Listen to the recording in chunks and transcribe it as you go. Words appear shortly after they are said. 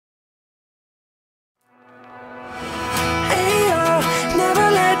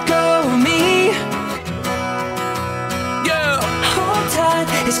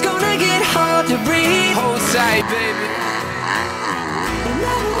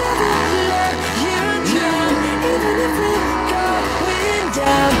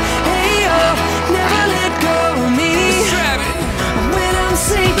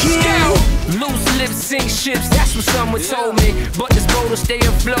ships, that's what someone told me. But this boat will stay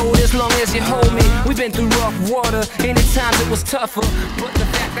afloat as long as you hold me. We've been through rough water, and at times it was tougher. But the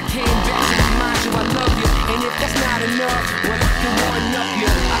fact I came back to remind you I love you. And if that's not enough, well, I can one up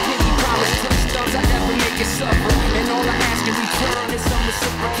you. I can't be promised touchdowns, I never make you suffer. And all I ask in return is some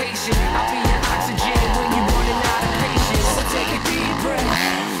reciprocation. I'll be your oxygen when you're running out of patience. So take a deep breath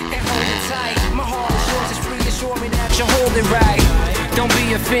and hold it tight. My heart is yours, it's free, assure me that you're holding right. Don't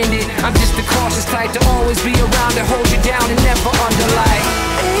be offended, I'm just the cautious type to always be around to hold you down and never underlight.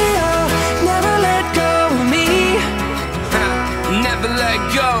 Never let go of me. Never let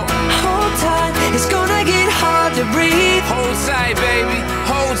go. Hold tight, it's gonna get hard to breathe. Hold tight, baby,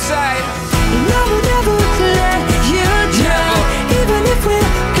 hold tight. Never, never let you down. Even if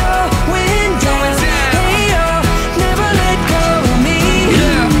we're going down. Hey yo, never let go of me.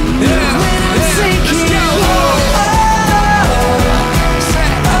 When I'm sinking.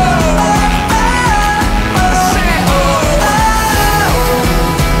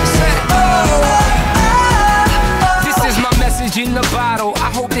 In the bottle, I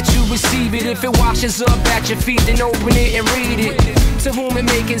hope that you receive it. If it washes up at your feet, then open it and read it. To whom it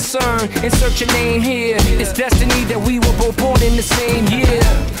may concern, insert your name here. It's destiny that we were both born in the same year,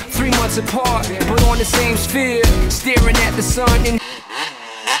 3 months apart, but on the same sphere, staring at the sun and